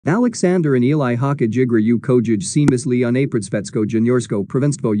Aleksandar and Eli Hokej igra kojoj si misli unapred juniorsko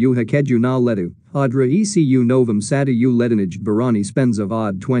prvenstvo u hokeju na ledu, odra ecu Novom Sadu u ledinij barani spenza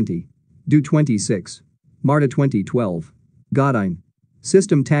od 20. Do 26. Marta 2012. Godine.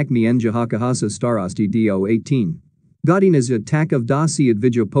 System takmi enja hakahasa starosti do 18. Godina za takav da si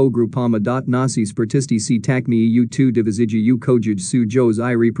odviđa po grupama nasi sportisti si takmi u2 diviziji u kojoj su jos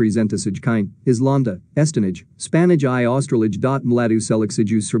I reprezentasij kine, Islanda, Estonij, Spanij I Australij. Mladu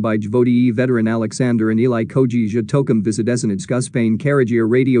seleksiju srbij vodi veteran Aleksandar and Eli kojij tokum visidesanij Spain karajir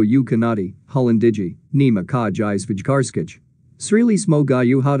radio u kanadi, Hollandiji, nima kaj svijkarskij. Sreli smo ga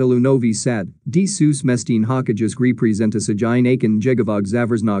u hodalu Novi Sad, di sus mestin hokejis reprezentasij I nakan jegavog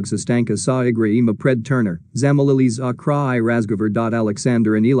zavrznog sastanka sa igra ima pred Turner, zamalilis akra I razgovor.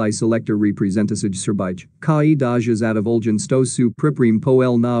 Aleksandar and Eli selector reprezentasij srbij, ka I dajas out of oljan sto su priprim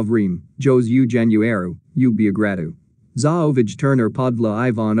poel na vrim, jos u januaru, u Beogradu. Za ovij Turner podvla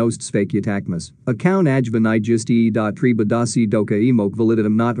Ivan ostsvaki takmas, account ajvan I jisti treba da si doka imok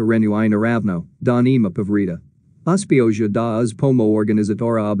validum not arenu I naravno, don ima pavrita. Uspioja da uz pomo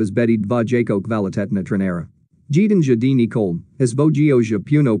organizatora obezbedi dva jakog kvalitetna trenera. Jedinja dini kolm, izbogioja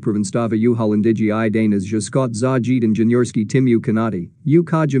puno prvenstava u Hollandiji I danas ja skot za jedan juniorski timu kanadi, u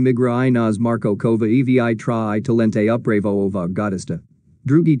kaja migra I nas Marko Kova evi tra I talente upravo ovog godista.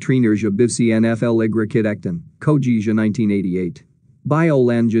 Drugi trenerja bivsi NFL igra kidektan, kojija 1988.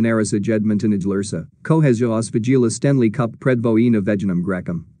 Biolan generisij Edmontonij lursa, kohezja osvigila Stanley Cup predvo ina veganum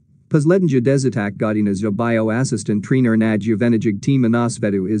grecum. Poslednja dezitak godinas bio assistant trener na juvenijig tima na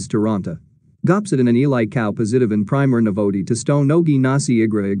svetu iz Toronto. Gopsidan and Eli kao pozitivan primer navodi to sto nogi nasi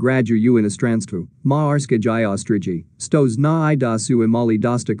igra igraju u inostranstvu, ma arskij I ostriji, stos na I da su imali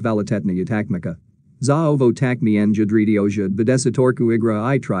dosta kvalitetna utakmika. Za ovo takmi enjadridioja videsatorku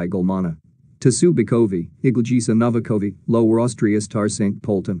igra I tri golmana. Tasubikovi, Iglajisa Novakovi, Lower Austria Star St.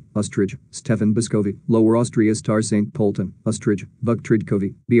 Polten, Ostrij, Stefan Biskovi, Lower Austria Star St. Polten, Ostrij,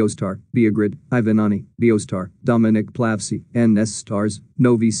 Vuktridkovi, Biostar, Beograd, Ivanani, Biostar, Dominik Plavsi, NS Stars,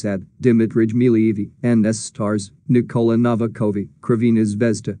 Novi Sad, Dimitrij Milievi, NS Stars, Nikola Novakovi, Kravina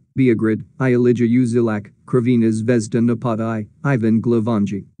Zvezda, Beograd, Ilija Uzilak, Kravina Zvezda Napadai, Ivan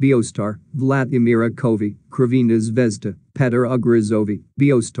Glavanji, Biostar, Vladimira Kovi, Kravina Zvezda, Petr Ugrazovi,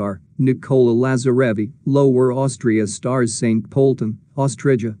 Biostar, Nikola Lazarevi, Lower Austria Stars St. Polten,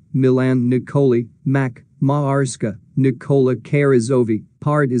 Ostrija, Milan Nikoli, Mac, Maarska, Nikola Karazovi,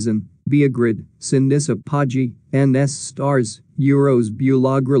 Partizan, Beograd, Sinisa Paji, NS Stars, Euros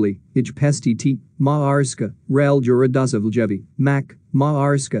Bulagrili, Ijpestiti, Maarska, Relja Radosavljevi, Mac,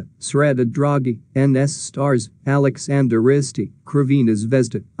 Maarska, Sreda Dragi, NS Stars, Aleksandar Risti, Kravina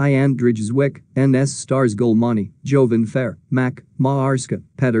Zvezda, Iandrij Zwik, NS Stars Golmani, Jovan Fer, Mac, Maarska,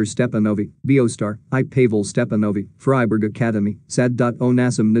 Petr Stepanovi, Biostar, I Pavel Stepanovi, Freiburg Academy, Sad.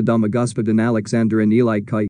 Onasam Nadama Gospodin Aleksandar and Eli Kai.